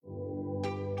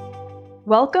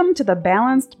Welcome to the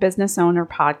Balanced Business Owner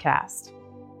Podcast.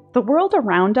 The world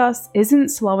around us isn't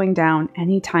slowing down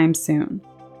anytime soon.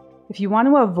 If you want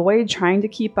to avoid trying to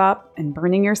keep up and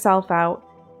burning yourself out,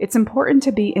 it's important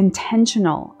to be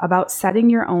intentional about setting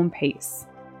your own pace.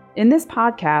 In this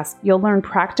podcast, you'll learn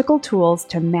practical tools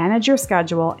to manage your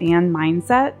schedule and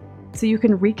mindset so you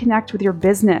can reconnect with your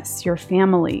business, your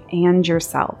family, and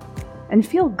yourself, and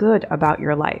feel good about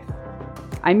your life.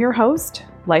 I'm your host,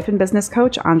 life and business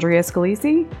coach Andrea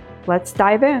Scalisi. Let's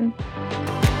dive in.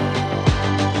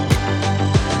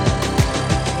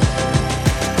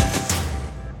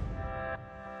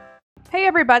 Hey,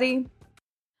 everybody.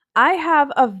 I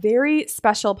have a very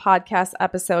special podcast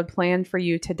episode planned for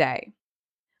you today.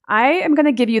 I am going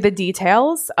to give you the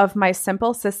details of my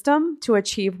simple system to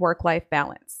achieve work-life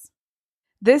balance.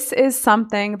 This is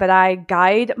something that I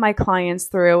guide my clients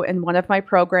through in one of my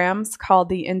programs called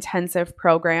the Intensive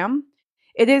Program.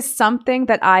 It is something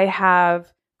that I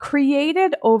have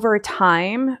created over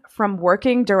time from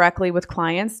working directly with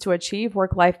clients to achieve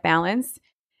work-life balance,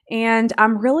 and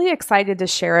I'm really excited to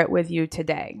share it with you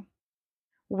today.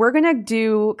 We're going to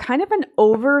do kind of an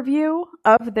overview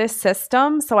of this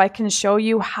system so I can show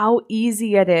you how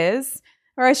easy it is,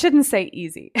 or I shouldn't say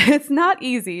easy. It's not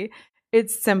easy.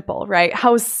 It's simple, right?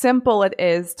 How simple it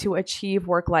is to achieve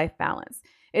work-life balance.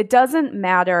 It doesn't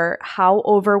matter how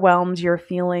overwhelmed you're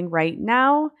feeling right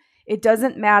now. It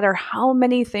doesn't matter how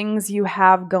many things you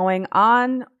have going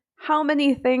on, how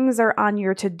many things are on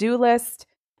your to-do list.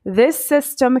 This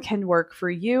system can work for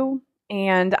you,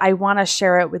 and I want to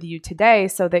share it with you today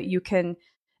so that you can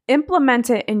implement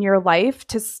it in your life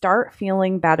to start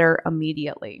feeling better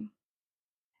immediately.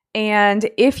 And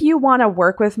if you want to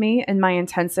work with me in my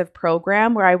intensive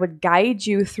program where I would guide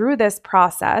you through this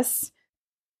process,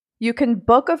 you can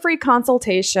book a free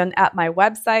consultation at my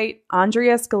website,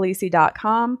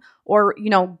 andreascalisi.com, or,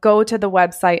 go to the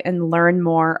website and learn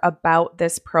more about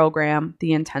this program,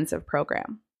 the intensive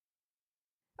program.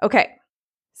 Okay,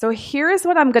 so here's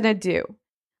what I'm going to do.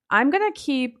 I'm going to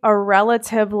keep a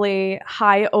relatively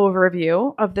high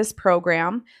overview of this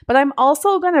program, but I'm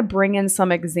also going to bring in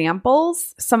some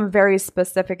examples, some very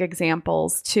specific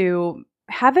examples to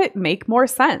have it make more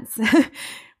sense.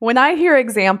 When I hear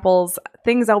examples,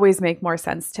 things always make more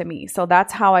sense to me. So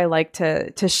that's how I like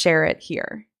to share it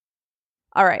here.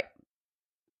 All right,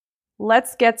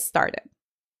 let's get started.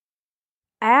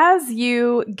 As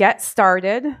you get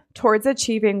started towards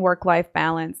achieving work-life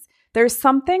balance, there's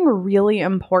something really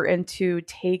important to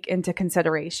take into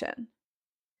consideration.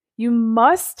 You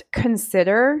must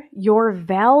consider your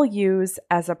values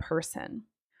as a person.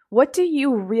 What do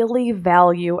you really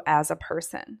value as a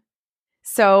person?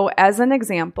 So, as an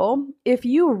example, if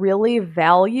you really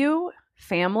value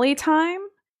family time,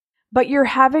 but you're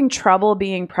having trouble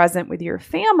being present with your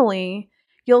family,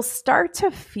 you'll start to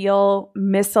feel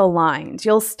misaligned.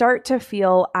 You'll start to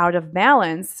feel out of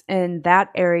balance in that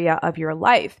area of your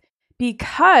life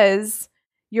because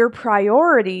your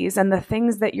priorities and the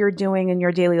things that you're doing in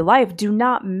your daily life do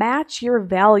not match your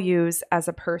values as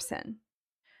a person.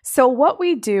 So what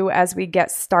we do as we get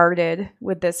started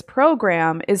with this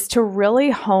program is to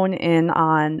really hone in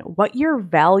on what your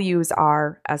values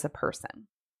are as a person.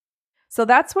 So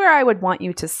that's where I would want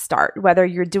you to start, whether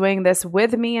you're doing this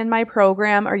with me in my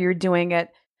program or you're doing it,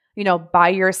 by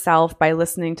yourself by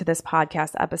listening to this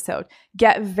podcast episode.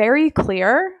 Get very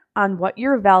clear on what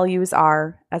your values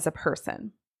are as a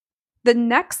person. The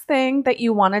next thing that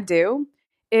you want to do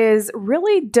is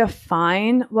really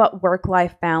define what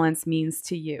work-life balance means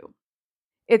to you.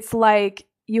 It's like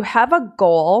you have a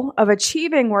goal of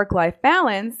achieving work-life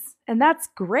balance, and that's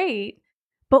great,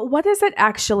 but what does it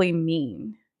actually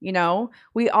mean?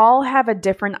 We all have a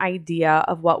different idea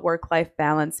of what work-life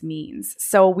balance means.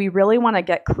 So we really want to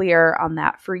get clear on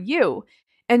that for you.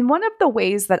 And one of the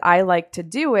ways that I like to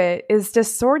do it is to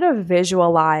sort of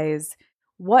visualize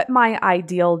what my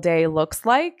ideal day looks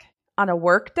like on a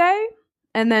work day,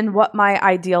 and then what my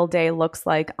ideal day looks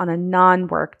like on a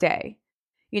non-work day.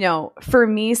 For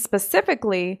me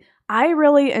specifically, I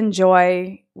really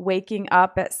enjoy waking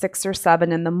up at 6 or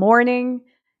 7 in the morning,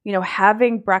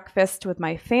 having breakfast with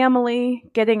my family,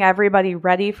 getting everybody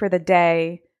ready for the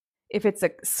day. If it's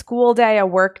a school day, a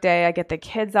work day, I get the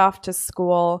kids off to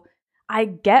school. I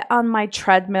get on my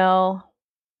treadmill,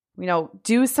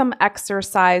 do some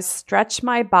exercise, stretch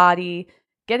my body,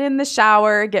 get in the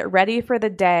shower, get ready for the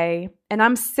day. And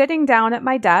I'm sitting down at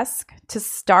my desk to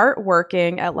start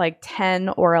working at like 10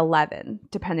 or 11,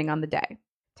 depending on the day.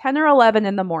 10 or 11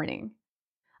 in the morning.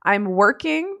 I'm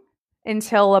working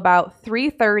until about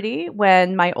 3:30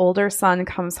 when my older son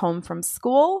comes home from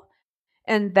school.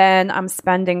 And then I'm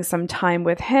spending some time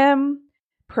with him,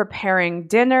 preparing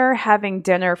dinner, having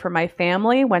dinner for my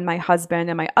family when my husband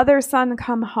and my other son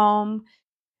come home.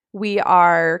 We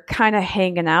are kind of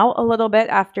hanging out a little bit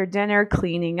after dinner,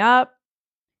 cleaning up,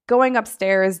 going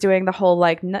upstairs, doing the whole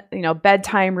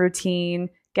bedtime routine,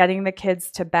 getting the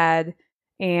kids to bed.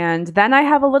 And then I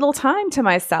have a little time to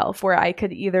myself where I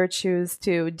could either choose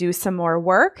to do some more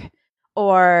work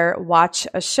or watch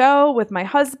a show with my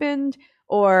husband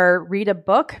or read a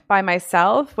book by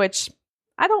myself, which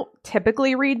I don't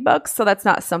typically read books, so that's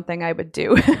not something I would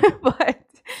do. But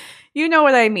you know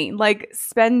what I mean, like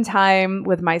spend time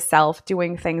with myself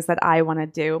doing things that I want to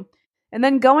do. And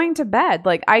then going to bed.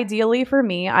 Like ideally for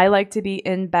me, I like to be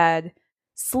in bed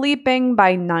sleeping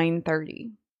by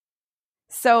 9:30.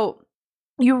 So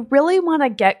you really want to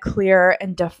get clear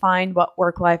and define what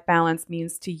work-life balance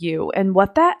means to you and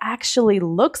what that actually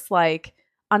looks like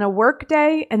on a work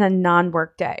day and a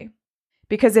non-work day.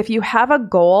 Because if you have a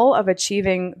goal of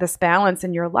achieving this balance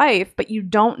in your life, but you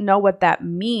don't know what that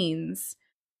means,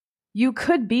 you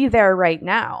could be there right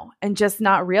now and just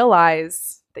not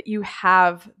realize that you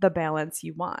have the balance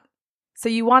you want. So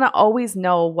you want to always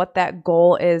know what that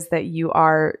goal is that you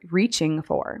are reaching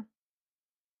for.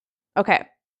 Okay.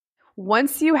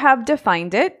 Once you have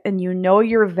defined it and you know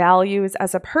your values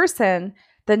as a person,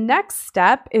 the next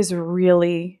step is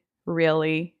really,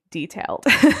 really detailed.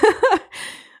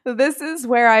 This is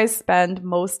where I spend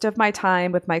most of my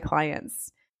time with my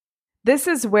clients. This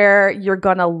is where you're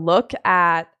going to look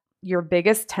at your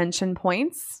biggest tension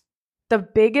points, the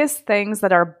biggest things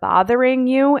that are bothering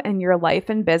you in your life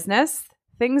and business,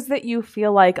 things that you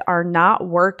feel like are not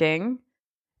working,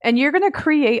 and you're going to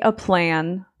create a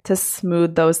plan to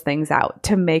smooth those things out,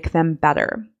 to make them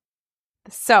better.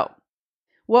 So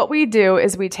what we do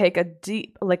is we take a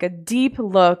deep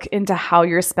look into how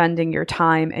you're spending your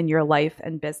time in your life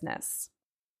and business.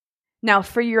 Now,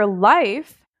 for your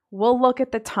life, we'll look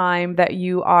at the time that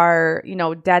you are,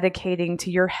 dedicating to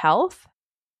your health.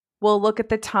 We'll look at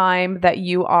the time that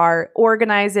you are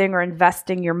organizing or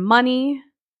investing your money.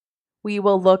 We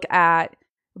will look at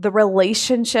the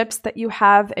relationships that you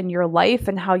have in your life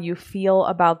and how you feel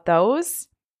about those.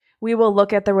 We will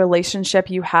look at the relationship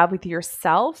you have with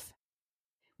yourself.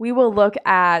 We will look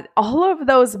at all of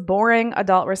those boring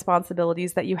adult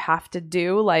responsibilities that you have to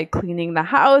do, like cleaning the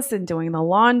house and doing the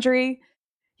laundry.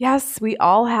 Yes, we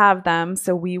all have them,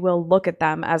 so we will look at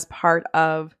them as part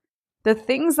of the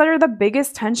things that are the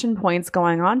biggest tension points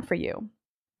going on for you.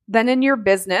 Then in your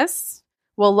business,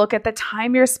 we'll look at the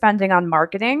time you're spending on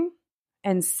marketing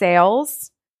and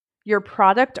sales, your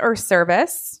product or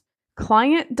service,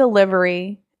 client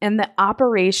delivery, and the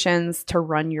operations to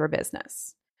run your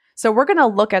business. So we're going to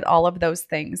look at all of those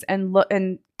things and look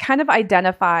and kind of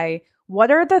identify what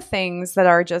are the things that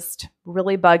are just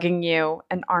really bugging you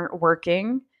and aren't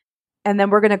working. And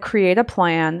then we're going to create a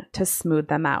plan to smooth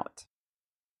them out.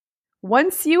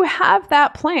 Once you have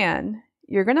that plan,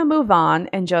 you're going to move on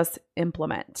and just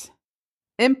implement.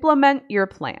 Implement your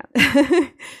plan.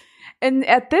 And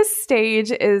at this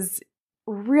stage is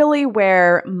really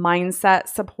where mindset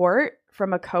support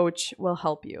from a coach will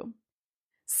help you.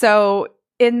 So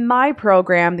in my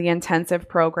program, the intensive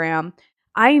program,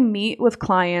 I meet with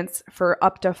clients for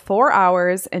up to 4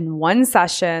 hours in one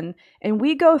session, and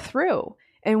we go through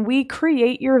and we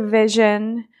create your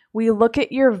vision. We look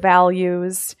at your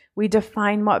values. We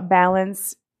define what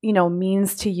balance,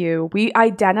 means to you. We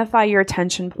identify your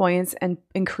tension points and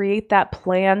create that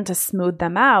plan to smooth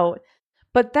them out.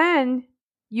 But then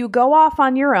you go off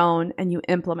on your own and you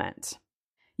implement.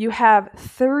 You have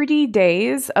 30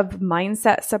 days of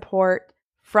mindset support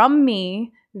from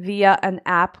me via an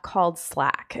app called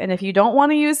Slack. And if you don't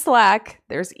want to use Slack,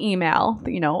 there's email,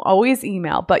 always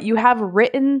email, but you have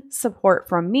written support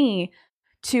from me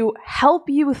to help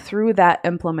you through that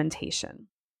implementation.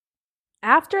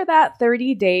 After that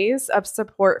 30 days of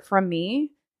support from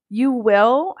me, you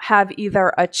will have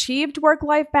either achieved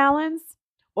work-life balance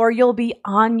or you'll be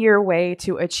on your way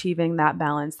to achieving that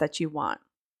balance that you want.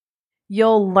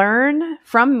 You'll learn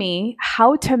from me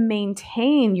how to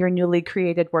maintain your newly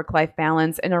created work-life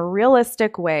balance in a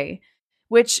realistic way,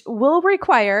 which will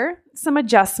require some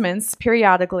adjustments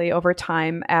periodically over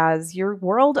time as your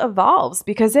world evolves,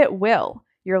 because it will.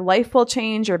 Your life will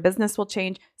change, your business will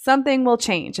change, something will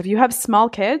change. If you have small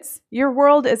kids, your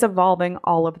world is evolving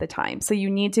all of the time. So you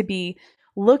need to be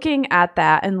looking at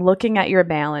that and looking at your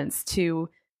balance to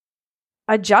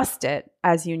adjust it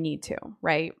as you need to,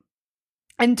 right?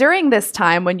 And during this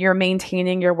time, when you're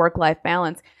maintaining your work-life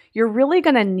balance, you're really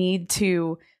going to need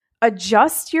to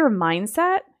adjust your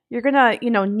mindset. You're going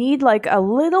to, need like a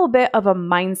little bit of a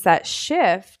mindset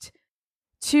shift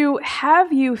to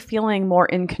have you feeling more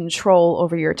in control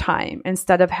over your time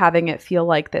instead of having it feel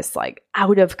like this like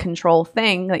out of control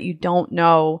thing that you don't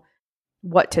know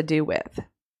what to do with.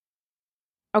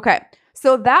 Okay,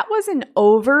 so that was an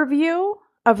overview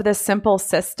of the simple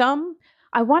system.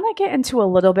 I want to get into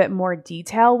a little bit more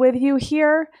detail with you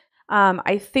here.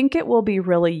 I think it will be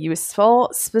really useful,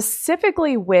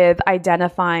 specifically with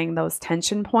identifying those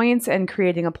tension points and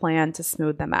creating a plan to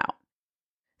smooth them out.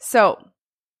 So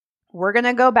we're going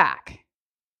to go back.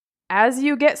 As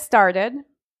you get started,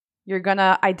 you're going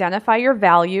to identify your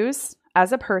values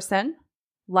as a person.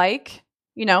 Like,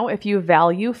 if you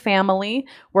value family,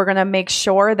 we're going to make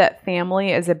sure that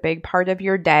family is a big part of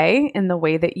your day in the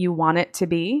way that you want it to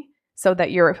be, so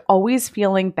that you're always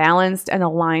feeling balanced and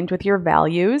aligned with your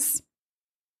values.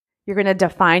 You're going to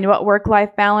define what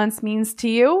work-life balance means to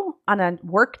you on a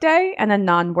work day and a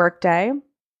non-work day.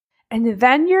 And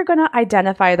then you're going to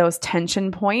identify those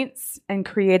tension points and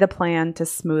create a plan to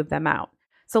smooth them out.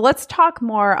 So let's talk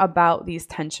more about these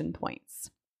tension points.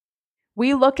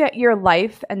 We look at your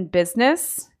life and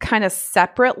business kind of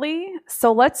separately.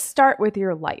 So let's start with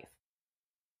your life.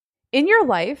 In your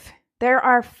life, there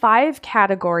are 5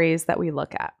 categories that we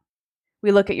look at.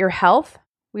 We look at your health.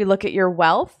 We look at your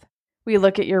wealth. We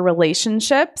look at your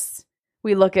relationships.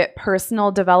 We look at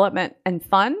personal development and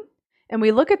fun. And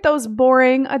we look at those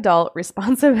boring adult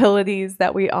responsibilities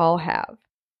that we all have.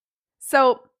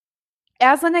 So,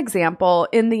 as an example,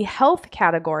 in the health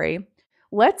category,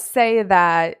 let's say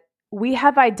that we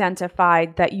have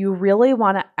identified that you really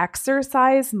want to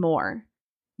exercise more.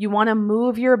 You want to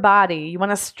move your body. You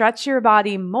want to stretch your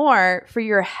body more for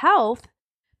your health,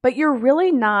 but you're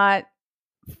really not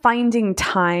finding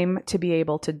time to be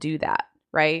able to do that,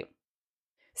 right?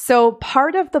 So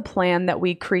part of the plan that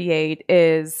we create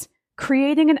is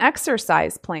creating an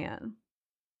exercise plan.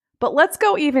 But let's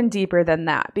go even deeper than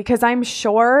that, because I'm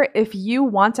sure if you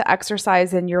want to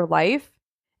exercise in your life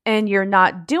and you're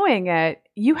not doing it,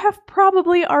 you have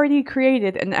probably already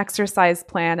created an exercise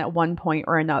plan at one point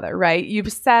or another, right?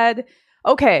 You've said,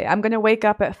 okay, I'm going to wake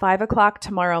up at 5 o'clock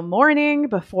tomorrow morning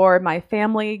before my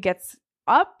family gets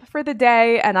up for the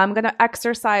day, and I'm going to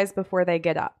exercise before they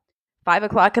get up. 5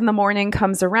 o'clock in the morning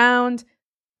comes around.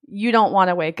 You don't want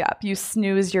to wake up. You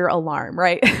snooze your alarm,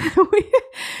 right?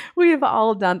 We've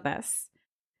all done this.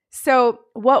 So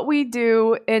what we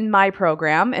do in my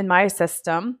program, in my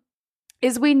system,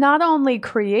 is we not only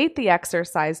create the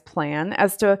exercise plan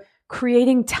as to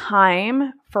creating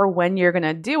time for when you're going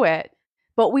to do it,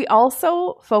 but we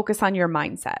also focus on your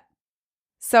mindset.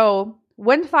 So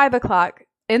when 5 o'clock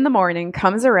in the morning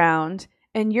comes around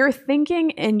and you're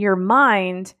thinking in your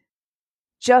mind,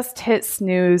 just hit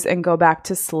snooze and go back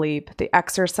to sleep, the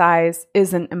exercise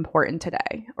isn't important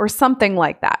today, or something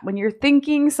like that. When you're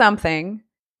thinking something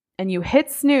and you hit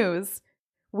snooze,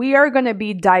 we are going to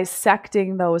be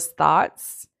dissecting those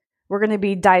thoughts. We're going to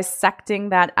be dissecting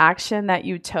that action that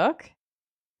you took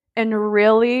and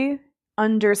really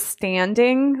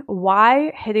understanding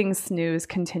why hitting snooze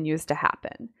continues to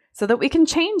happen so that we can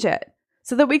change it,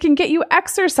 so that we can get you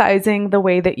exercising the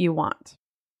way that you want.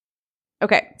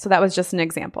 Okay, so that was just an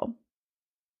example.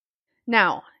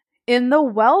 Now, in the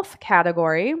wealth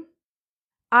category,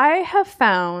 I have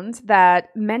found that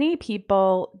many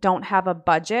people don't have a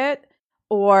budget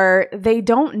or they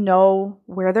don't know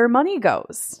where their money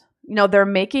goes. They're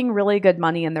making really good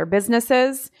money in their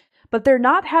businesses, but they're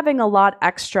not having a lot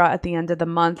extra at the end of the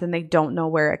month and they don't know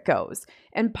where it goes.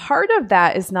 And part of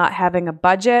that is not having a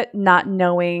budget, not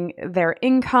knowing their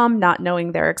income, not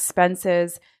knowing their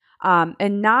expenses,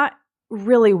 and not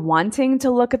really wanting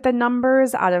to look at the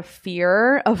numbers out of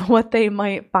fear of what they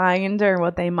might find or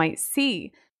what they might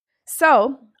see.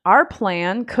 So our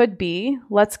plan could be,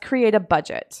 let's create a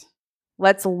budget.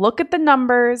 Let's look at the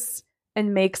numbers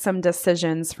and make some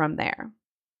decisions from there.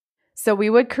 So we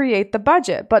would create the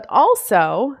budget, but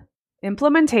also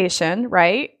implementation,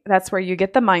 right? That's where you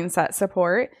get the mindset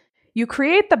support. You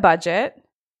create the budget,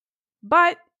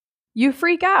 but you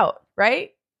freak out, right?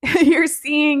 You're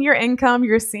seeing your income,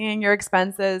 you're seeing your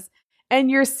expenses, and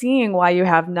you're seeing why you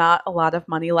have not a lot of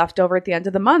money left over at the end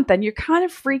of the month, and you're kind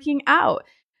of freaking out.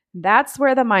 That's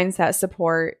where the mindset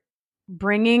support,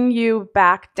 bringing you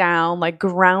back down, like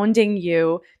grounding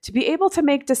you to be able to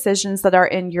make decisions that are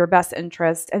in your best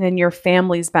interest and in your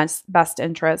family's best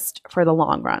interest for the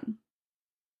long run.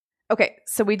 Okay,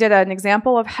 so we did an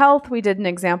example of health, we did an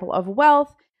example of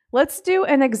wealth. Let's do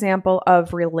an example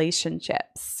of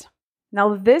relationships.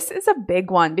 Now, this is a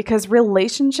big one because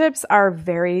relationships are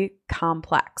very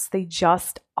complex. They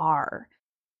just are.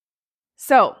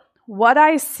 So what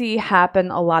I see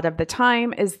happen a lot of the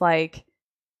time is like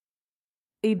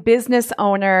A business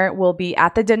owner will be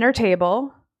at the dinner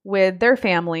table with their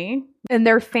family, and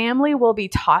their family will be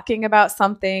talking about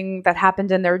something that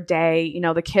happened in their day. You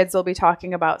know, the kids will be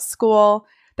talking about school,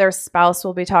 their spouse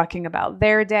will be talking about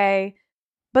their day,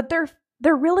 but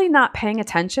they're really not paying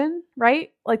attention,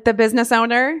 right? Like the business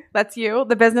owner, that's you.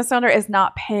 The business owner is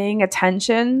not paying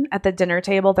attention at the dinner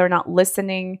table. They're not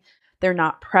listening. They're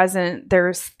not present.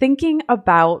 They're thinking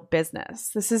about business.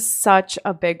 This is such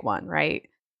a big one, right?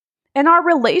 And our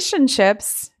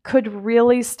relationships could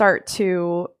really start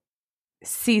to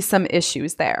see some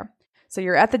issues there. So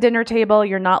you're at the dinner table,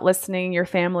 you're not listening, your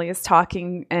family is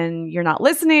talking and you're not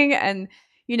listening. And,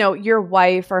 you know, your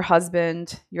wife or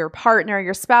husband, your partner,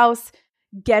 your spouse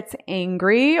gets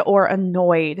angry or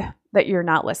annoyed that you're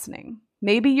not listening.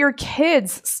 Maybe your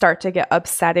kids start to get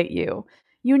upset at you.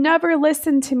 You never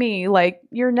listen to me. Like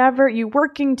you're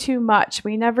working too much.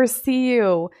 We never see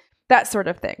you. That sort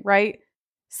of thing, right?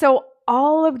 So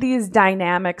all of these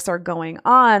dynamics are going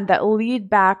on that lead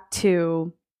back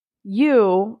to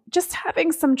you just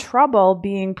having some trouble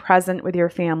being present with your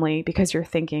family because you're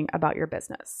thinking about your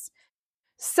business.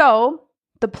 So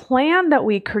the plan that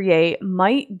we create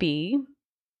might be,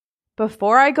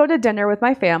 before I go to dinner with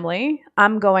my family,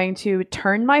 I'm going to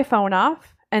turn my phone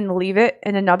off and leave it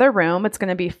in another room. It's going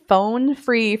to be phone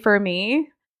free for me.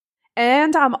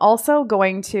 And I'm also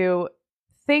going to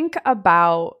think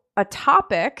about a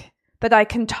topic that I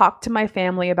can talk to my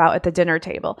family about at the dinner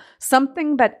table.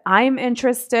 Something that I'm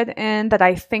interested in, that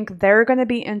I think they're going to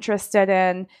be interested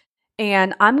in.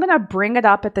 And I'm going to bring it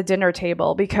up at the dinner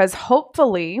table because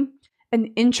hopefully an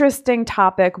interesting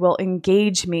topic will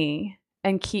engage me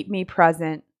and keep me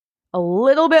present a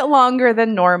little bit longer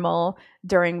than normal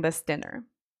during this dinner.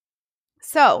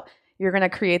 So you're going to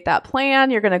create that plan.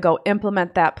 You're going to go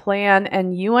implement that plan.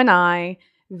 And you and I,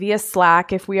 via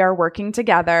Slack, if we are working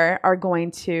together, are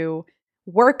going to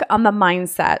work on the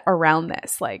mindset around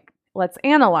this. Like, let's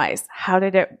analyze. How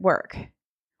did it work?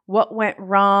 What went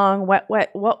wrong? What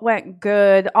went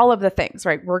good? All of the things,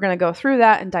 right? We're going to go through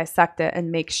that and dissect it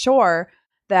and make sure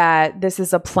that this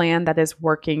is a plan that is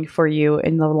working for you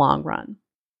in the long run.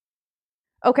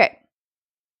 Okay.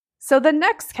 So the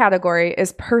next category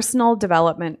is personal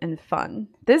development and fun.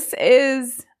 This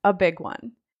is a big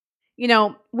one. You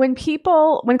know, when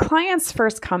clients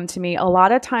first come to me, a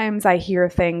lot of times I hear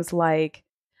things like,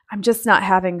 I'm just not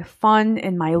having fun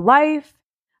in my life.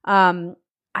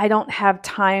 I don't have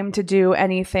time to do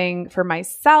anything for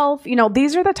myself. You know,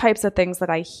 these are the types of things that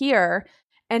I hear.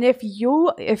 And if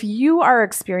you are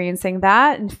experiencing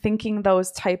that and thinking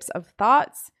those types of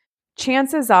thoughts,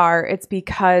 chances are it's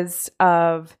because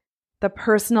of the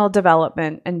personal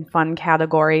development and fun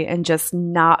category and just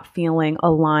not feeling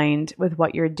aligned with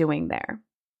what you're doing there.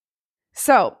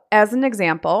 So, as an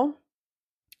example,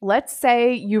 let's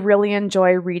say you really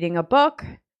enjoy reading a book.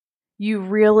 You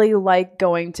really like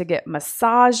going to get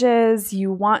massages.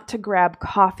 You want to grab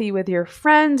coffee with your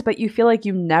friend, but you feel like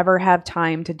you never have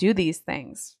time to do these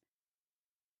things.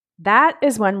 That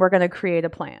is when we're going to create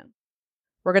a plan.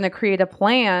 We're going to create a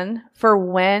plan for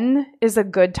when is a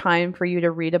good time for you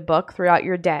to read a book throughout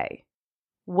your day.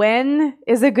 When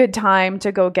is a good time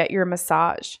to go get your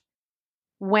massage?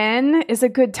 When is a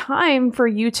good time for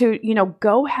you to,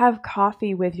 go have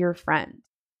coffee with your friend?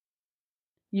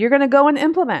 You're going to go and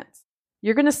implement.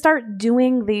 You're going to start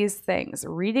doing these things,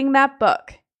 reading that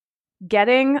book,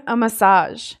 getting a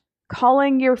massage,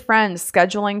 calling your friends,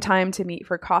 scheduling time to meet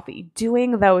for coffee,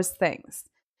 doing those things.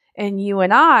 And you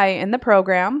and I in the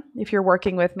program, if you're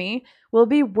working with me, will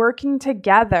be working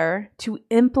together to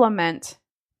implement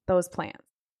those plans.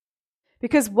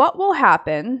 Because what will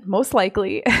happen, most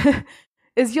likely,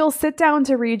 is you'll sit down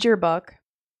to read your book,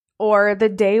 or the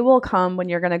day will come when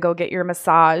you're going to go get your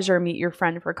massage or meet your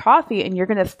friend for coffee, and you're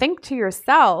going to think to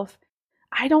yourself,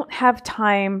 I don't have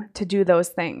time to do those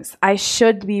things. I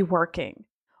should be working.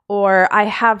 Or I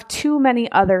have too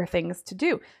many other things to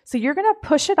do. So you're going to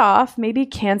push it off, maybe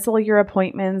cancel your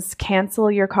appointments, cancel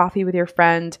your coffee with your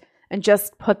friend, and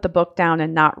just put the book down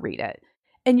and not read it.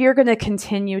 And you're going to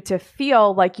continue to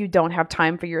feel like you don't have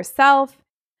time for yourself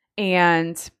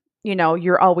and,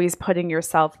 you're always putting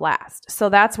yourself last. So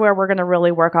that's where we're going to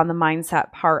really work on the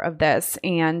mindset part of this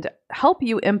and help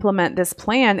you implement this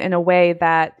plan in a way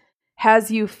that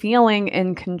has you feeling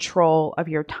in control of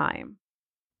your time.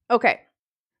 Okay.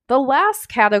 The last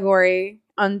category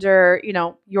under,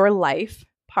 your life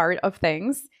part of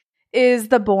things is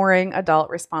the boring adult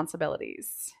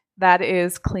responsibilities. That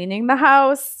is cleaning the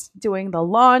house, doing the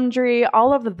laundry,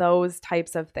 all of those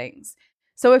types of things.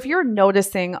 So if you're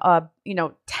noticing a,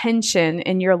 tension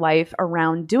in your life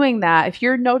around doing that, if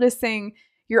you're noticing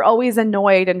you're always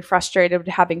annoyed and frustrated with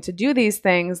having to do these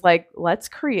things, like, let's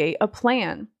create a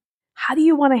plan. How do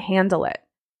you want to handle it?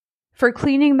 For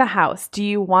cleaning the house, do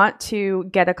you want to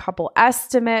get a couple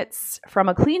estimates from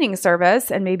a cleaning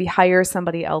service and maybe hire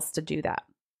somebody else to do that?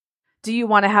 Do you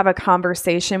want to have a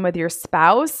conversation with your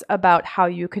spouse about how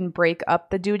you can break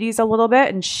up the duties a little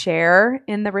bit and share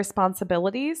in the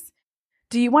responsibilities?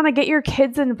 Do you want to get your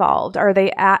kids involved? Are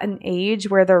they at an age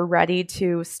where they're ready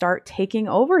to start taking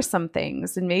over some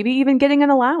things and maybe even getting an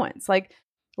allowance? Like,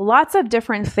 lots of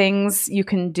different things you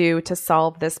can do to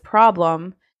solve this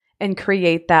problem and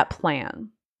create that plan.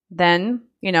 Then,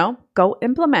 go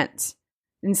implement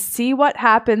and see what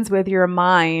happens with your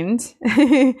mind,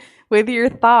 with your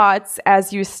thoughts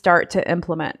as you start to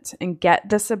implement and get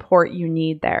the support you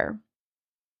need there.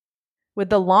 With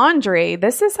the laundry,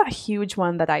 this is a huge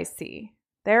one that I see.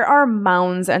 There are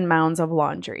mounds and mounds of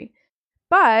laundry.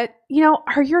 But,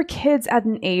 are your kids at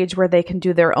an age where they can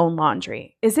do their own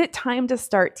laundry? Is it time to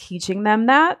start teaching them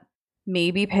that?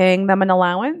 Maybe paying them an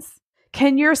allowance?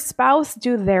 Can your spouse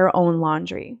do their own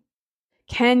laundry?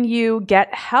 Can you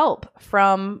get help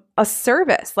from a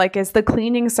service? Like, is the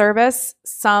cleaning service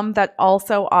some that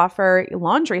also offer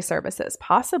laundry services?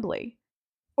 Possibly.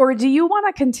 Or do you want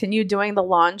to continue doing the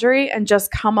laundry and just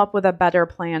come up with a better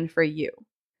plan for you?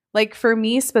 Like, for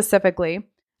me specifically,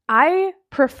 I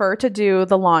prefer to do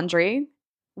the laundry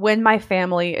when my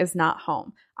family is not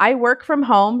home. I work from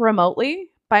home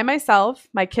remotely by myself.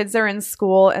 My kids are in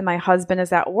school and my husband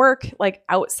is at work, like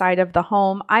outside of the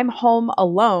home. I'm home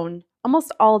alone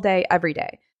almost all day, every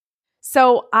day.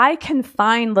 So I can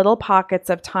find little pockets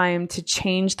of time to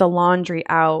change the laundry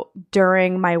out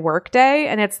during my workday,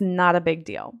 and it's not a big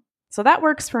deal. So that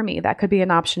works for me. That could be an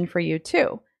option for you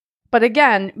too. But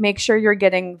again, make sure you're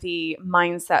getting the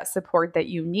mindset support that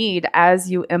you need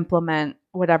as you implement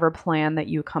whatever plan that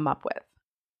you come up with.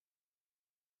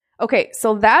 Okay,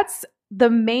 so that's the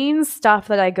main stuff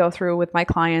that I go through with my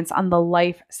clients on the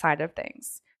life side of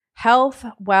things. Health,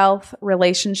 wealth,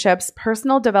 relationships,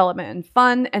 personal development and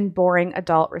fun, and boring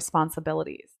adult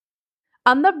responsibilities.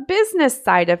 On the business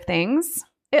side of things,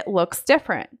 it looks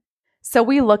different. So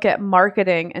we look at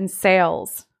marketing and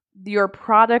sales, your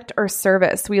product or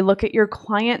service. We look at your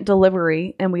client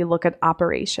delivery, and we look at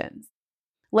operations.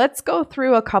 Let's go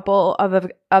through a couple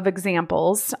of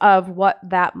examples of what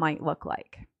that might look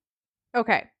like.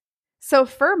 Okay, so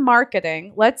for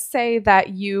marketing, let's say that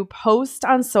you post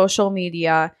on social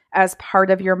media as part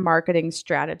of your marketing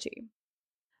strategy.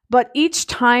 But each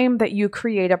time that you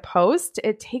create a post,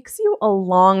 it takes you a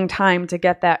long time to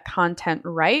get that content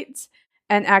right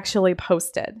and actually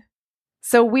posted.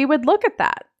 So we would look at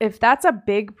that. If that's a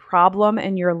big problem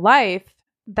in your life,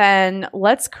 then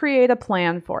let's create a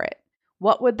plan for it.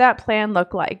 What would that plan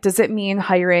look like? Does it mean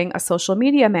hiring a social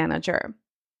media manager?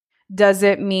 Does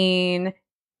it mean,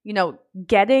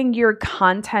 getting your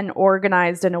content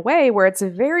organized in a way where it's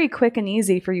very quick and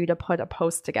easy for you to put a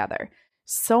post together?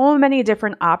 So many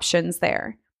different options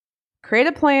there. Create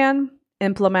a plan,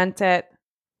 implement it,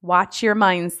 watch your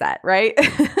mindset, right?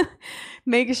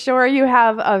 Make sure you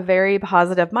have a very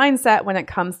positive mindset when it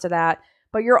comes to that,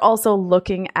 but you're also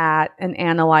looking at and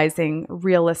analyzing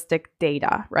realistic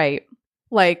data, right?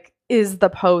 Like, is the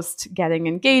post getting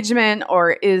engagement,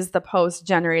 or is the post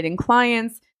generating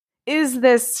clients? Is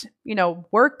this,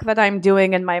 work that I'm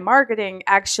doing in my marketing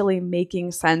actually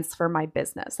making sense for my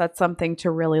business? That's something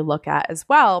to really look at as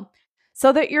well,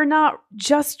 so that you're not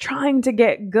just trying to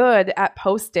get good at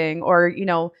posting or,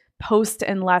 post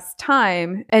in less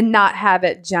time and not have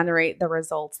it generate the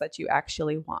results that you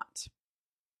actually want.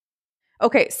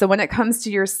 Okay, so when it comes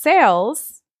to your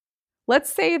sales,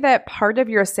 let's say that part of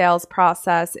your sales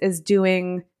process is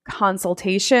doing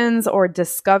consultations or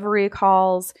discovery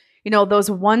calls, those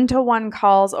one-to-one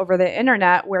calls over the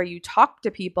internet where you talk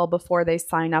to people before they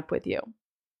sign up with you.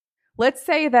 Let's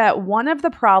say that one of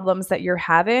the problems that you're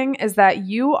having is that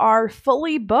you are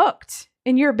fully booked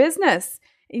in your business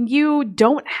and you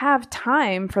don't have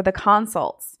time for the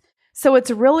consults. So it's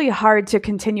really hard to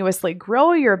continuously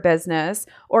grow your business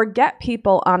or get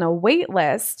people on a wait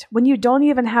list when you don't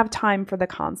even have time for the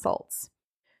consults.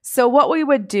 So what we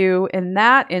would do in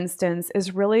that instance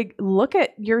is really look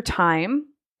at your time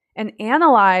and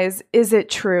analyze, is it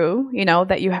true,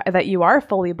 that you are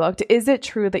fully booked? Is it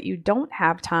true that you don't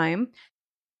have time?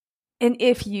 And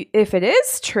if it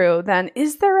is true, then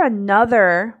is there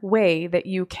another way that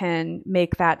you can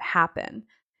make that happen?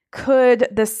 Could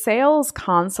the sales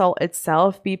consult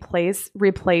itself be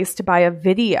replaced by a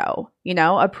video,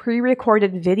 a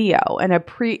pre-recorded video and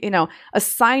a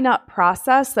sign-up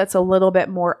process that's a little bit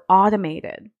more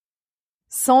automated?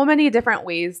 So many different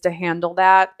ways to handle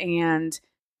that. And,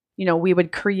 We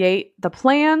would create the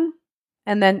plan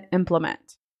and then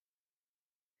implement.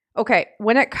 Okay,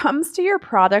 when it comes to your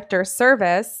product or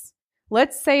service,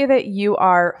 let's say that you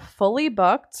are fully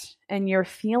booked and you're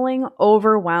feeling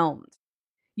overwhelmed.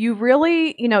 You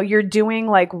really, you're doing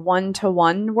like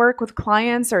one-to-one work with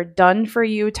clients or done for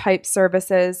you type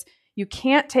services. You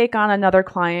can't take on another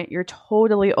client. You're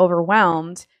totally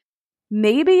overwhelmed.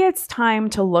 Maybe it's time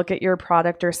to look at your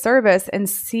product or service and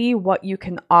see what you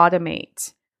can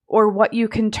automate or what you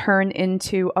can turn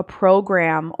into a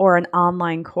program or an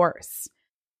online course.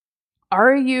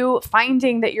 Are you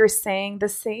finding that you're saying the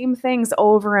same things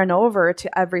over and over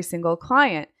to every single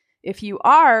client? If you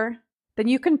are, then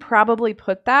you can probably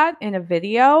put that in a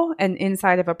video and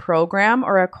inside of a program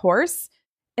or a course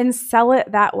and sell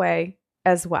it that way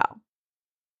as well.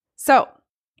 So,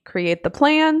 create the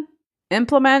plan,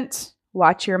 implement,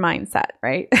 watch your mindset,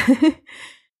 right?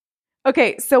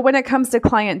 Okay, so when it comes to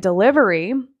client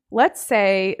delivery, let's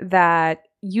say that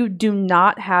you do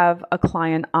not have a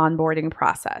client onboarding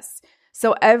process.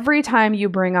 So every time you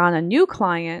bring on a new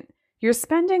client, you're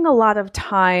spending a lot of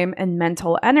time and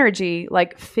mental energy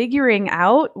like figuring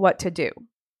out what to do,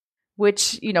 what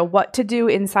to do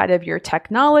inside of your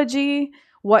technology,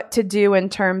 what to do in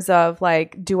terms of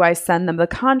like, do I send them the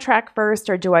contract first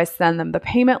or do I send them the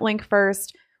payment link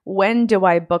first? When do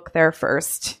I book their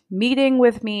first meeting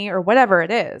with me or whatever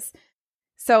it is?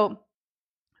 So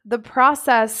the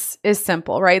process is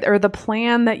simple, right? Or the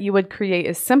plan that you would create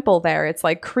is simple there. It's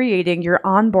like creating your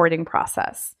onboarding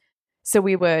process. So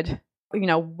we would,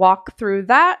 walk through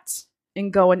that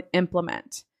and go and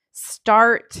implement.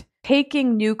 Start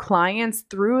taking new clients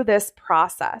through this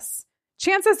process.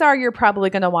 Chances are you're probably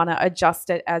going to want to adjust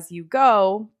it as you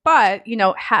go, but,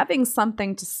 having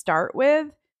something to start with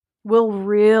will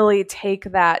really take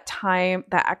that time,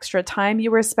 that extra time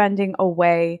you were spending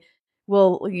away,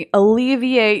 will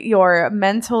alleviate your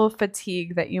mental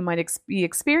fatigue that you might be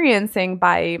experiencing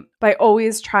by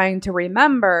always trying to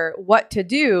remember what to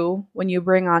do when you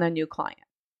bring on a new client.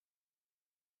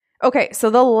 Okay, so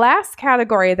the last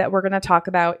category that we're going to talk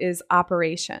about is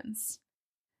operations.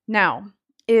 Now,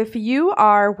 if you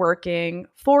are working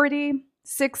 40,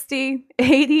 60,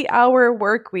 80-hour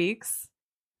work weeks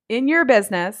in your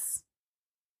business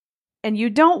and you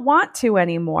don't want to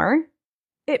anymore,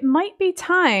 it might be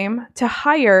time to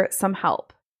hire some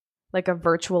help, like a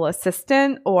virtual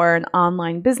assistant or an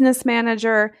online business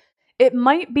manager. It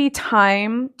might be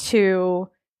time to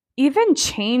even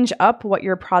change up what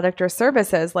your product or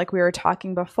service is, like we were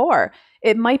talking before.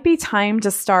 It might be time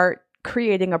to start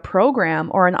creating a program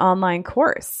or an online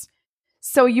course.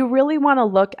 So you really want to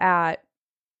look at,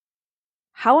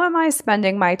 how am I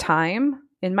spending my time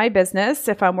in my business?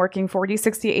 If I'm working 40,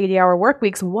 60, 80-hour work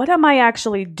weeks, what am I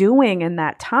actually doing in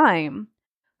that time?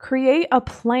 Create a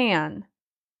plan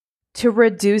to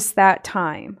reduce that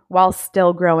time while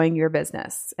still growing your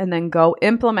business, and then go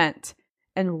implement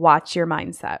and watch your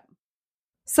mindset.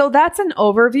 So that's an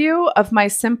overview of my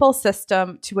simple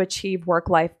system to achieve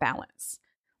work-life balance.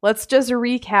 Let's just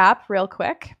recap real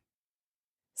quick.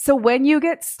 So when you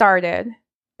get started,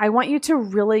 I want you to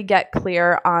really get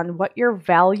clear on what your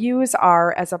values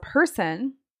are as a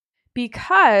person,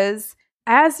 because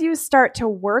as you start to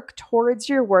work towards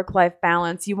your work-life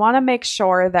balance, you want to make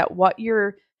sure that what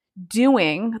you're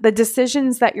doing, the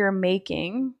decisions that you're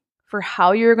making for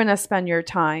how you're going to spend your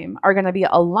time, are going to be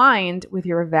aligned with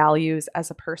your values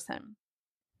as a person.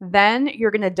 Then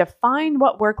you're going to define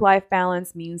what work-life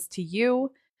balance means to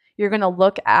you. You're going to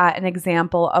look at an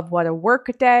example of what a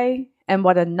work day and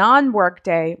what a non-work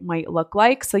day might look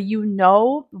like, so you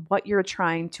know what you're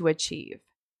trying to achieve.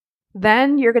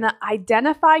 Then you're going to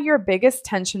identify your biggest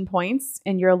tension points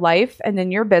in your life and in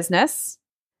your business.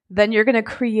 Then you're going to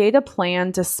create a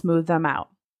plan to smooth them out.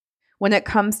 When it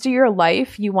comes to your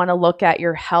life, you want to look at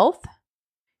your health,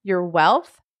 your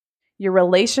wealth, your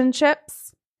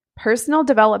relationships, personal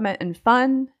development and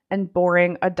fun, and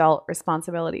boring adult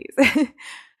responsibilities.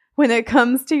 When it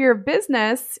comes to your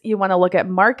business, you want to look at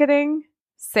marketing,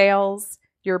 sales,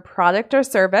 your product or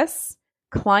service,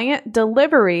 client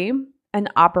delivery,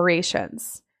 and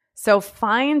operations. So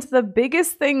find the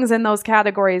biggest things in those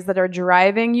categories that are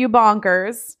driving you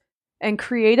bonkers and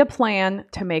create a plan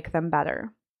to make them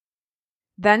better.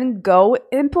 Then go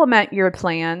implement your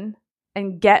plan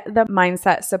and get the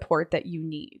mindset support that you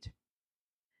need.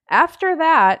 After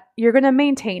that, you're going to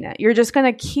maintain it. You're just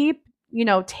going to keep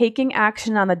taking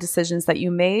action on the decisions that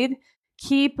you made.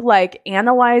 Keep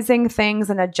analyzing things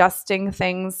and adjusting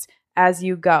things as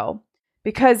you go,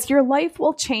 because your life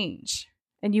will change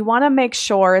and you want to make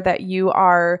sure that you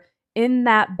are in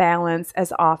that balance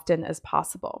as often as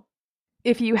possible.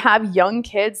 If you have young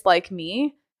kids like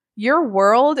me, your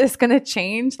world is going to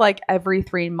change like every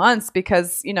 3 months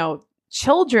because,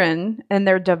 children and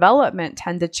their development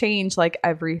tend to change like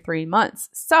every 3 months.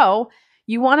 So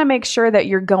you want to make sure that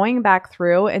you're going back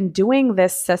through and doing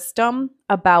this system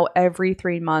about every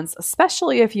 3 months,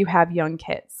 especially if you have young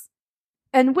kids.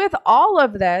 And with all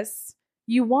of this,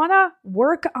 you want to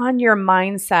work on your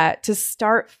mindset to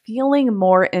start feeling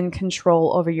more in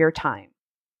control over your time.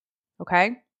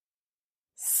 Okay?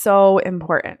 So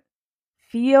important.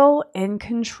 Feel in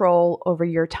control over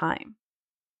your time.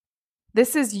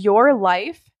 This is your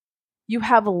life. You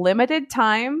have limited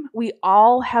time. We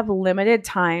all have limited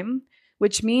time,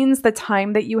 which means the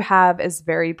time that you have is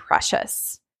very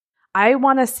precious. I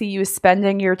want to see you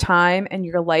spending your time and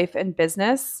your life and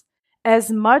business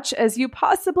as much as you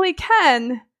possibly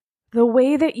can the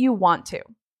way that you want to,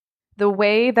 the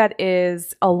way that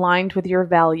is aligned with your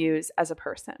values as a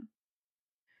person.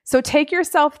 So take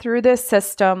yourself through this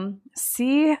system,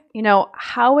 see,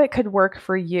 how it could work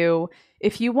for you.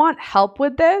 If you want help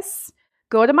with this,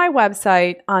 go to my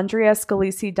website,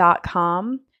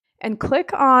 andreascalisi.com, and click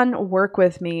on Work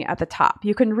With Me at the top.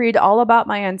 You can read all about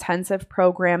my intensive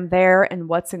program there and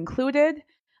what's included,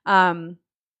 and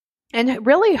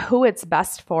really who it's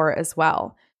best for as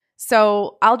well.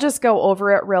 So I'll just go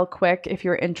over it real quick if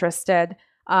you're interested.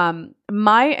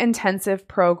 My intensive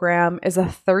program is a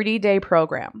 30-day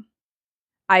program.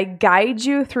 I guide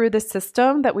you through the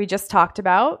system that we just talked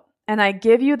about, and I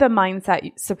give you the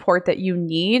mindset support that you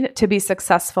need to be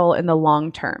successful in the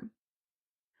long term.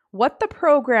 What the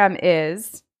program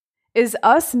is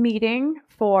us meeting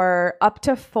for up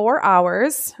to 4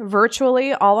 hours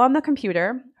virtually, all on the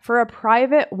computer, for a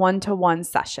private one-to-one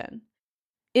session.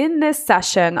 In this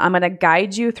session, I'm going to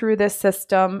guide you through this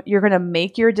system. You're going to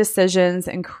make your decisions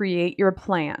and create your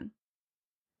plan.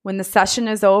 When the session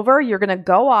is over, you're going to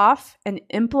go off and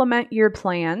implement your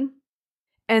plan.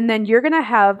 And then you're going to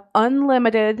have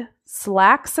unlimited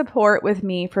Slack support with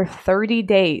me for 30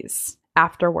 days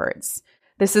afterwards.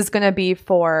 This is going to be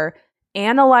for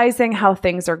analyzing how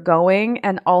things are going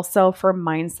and also for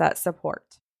mindset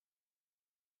support.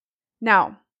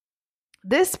 Now,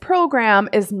 this program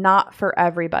is not for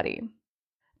everybody.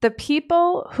 The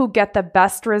people who get the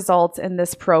best results in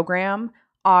this program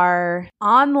are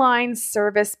online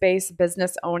service-based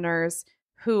business owners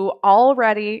who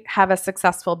already have a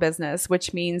successful business,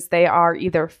 which means they are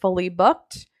either fully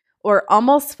booked or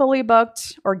almost fully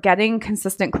booked or getting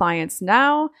consistent clients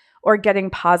now or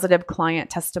getting positive client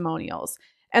testimonials.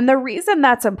 And the reason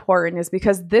that's important is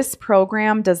because this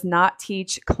program does not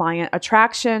teach client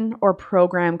attraction or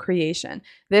program creation.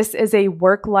 This is a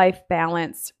work-life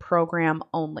balance program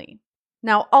only.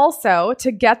 Now, also,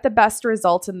 to get the best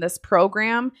results in this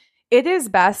program, it is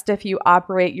best if you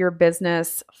operate your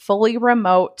business fully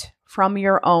remote from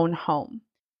your own home.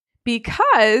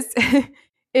 Because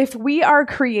if we are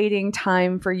creating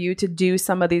time for you to do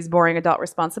some of these boring adult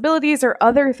responsibilities or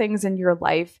other things in your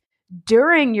life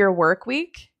during your work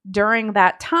week, during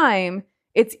that time,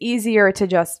 it's easier to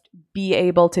just be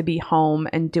able to be home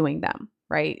and doing them,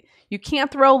 right? You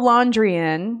can't throw laundry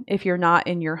in if you're not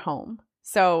in your home.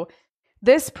 So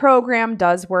this program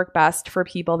does work best for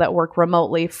people that work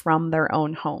remotely from their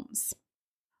own homes.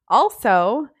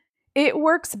 Also, it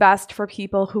works best for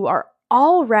people who are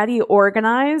already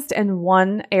organized in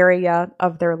one area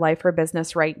of their life or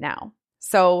business right now.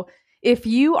 So if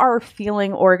you are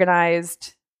feeling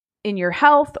organized in your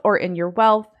health or in your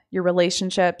wealth, your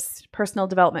relationships, personal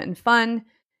development and fun,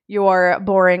 your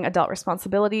boring adult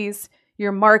responsibilities,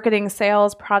 your marketing,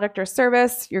 sales, product or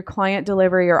service, your client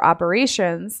delivery or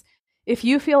operations, if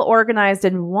you feel organized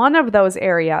in one of those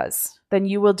areas, then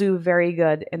you will do very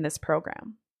good in this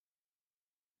program.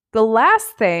 The last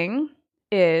thing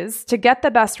is to get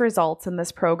the best results in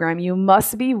this program, you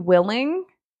must be willing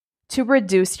to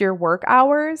reduce your work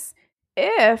hours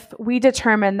if we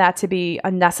determine that to be a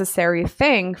necessary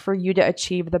thing for you to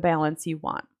achieve the balance you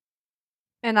want.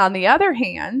 And on the other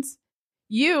hand,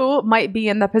 you might be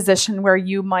in the position where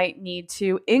you might need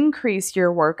to increase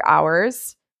your work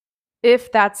hours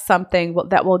if that's something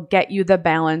that will get you the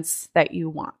balance that you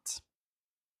want.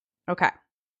 Okay.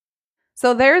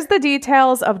 So there's the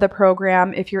details of the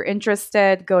program. If you're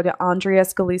interested, go to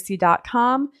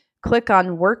andreascalisi.com, click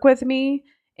on Work With Me,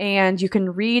 and you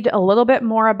can read a little bit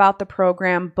more about the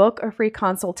program, book a free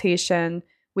consultation.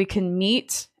 We can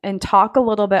meet and talk a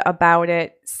little bit about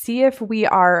it, see if we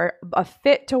are a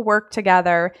fit to work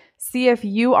together, see if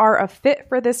you are a fit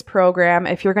for this program,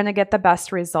 if you're going to get the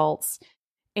best results,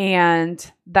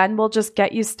 and then we'll just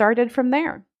get you started from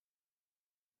there.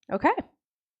 Okay.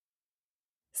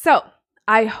 So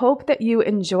I hope that you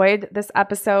enjoyed this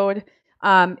episode.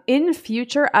 In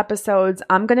future episodes,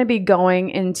 I'm going to be going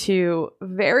into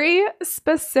very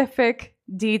specific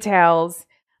details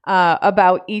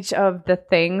about each of the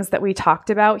things that we talked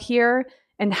about here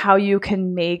and how you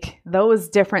can make those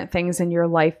different things in your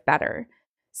life better.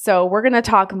 So we're going to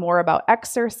talk more about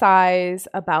exercise,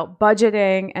 about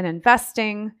budgeting and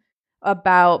investing,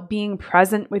 about being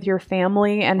present with your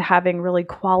family and having really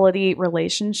quality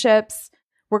relationships.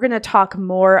 We're going to talk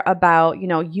more about,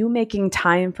 you making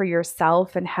time for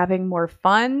yourself and having more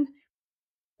fun.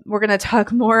 We're going to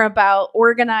talk more about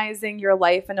organizing your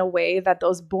life in a way that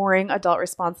those boring adult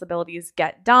responsibilities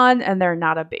get done and they're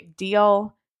not a big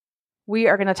deal. We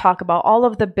are going to talk about all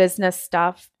of the business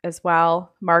stuff as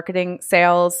well: marketing,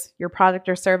 sales, your product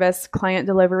or service, client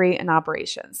delivery, and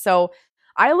operations. So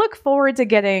I look forward to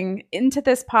getting into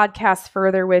this podcast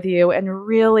further with you and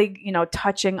really,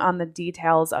 touching on the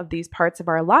details of these parts of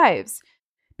our lives.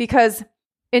 Because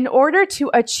in order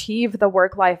to achieve the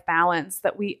work-life balance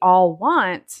that we all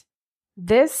want,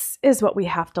 this is what we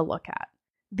have to look at.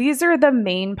 These are the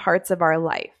main parts of our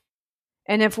life.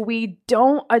 And if we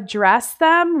don't address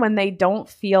them when they don't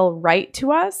feel right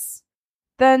to us,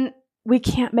 then we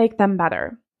can't make them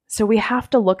better. So we have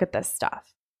to look at this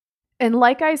stuff. And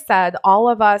like I said, all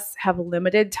of us have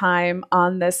limited time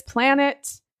on this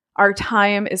planet. Our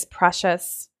time is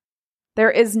precious.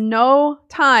 There is no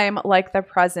time like the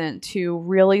present to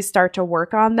really start to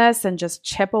work on this and just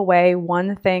chip away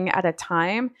one thing at a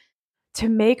time to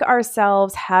make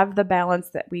ourselves have the balance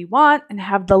that we want and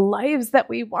have the lives that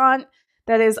we want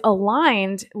that is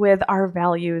aligned with our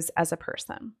values as a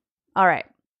person. All right.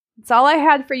 That's all I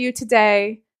had for you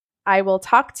today. I will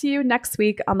talk to you next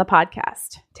week on the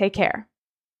podcast. Take care.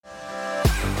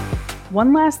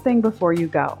 One last thing before you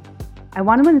go. I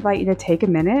want to invite you to take a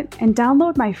minute and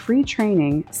download my free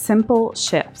training, Simple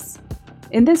Shifts.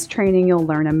 In this training, you'll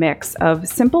learn a mix of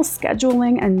simple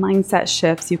scheduling and mindset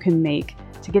shifts you can make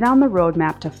to get on the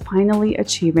roadmap to finally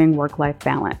achieving work-life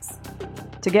balance.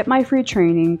 To get my free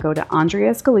training, go to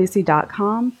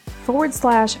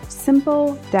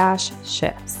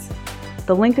andreascalisi.com/simple-shifts.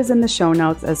 The link is in the show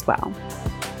notes as well.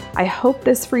 I hope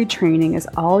this free training is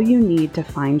all you need to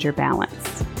find your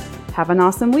balance. Have an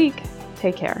awesome week.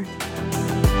 Take care.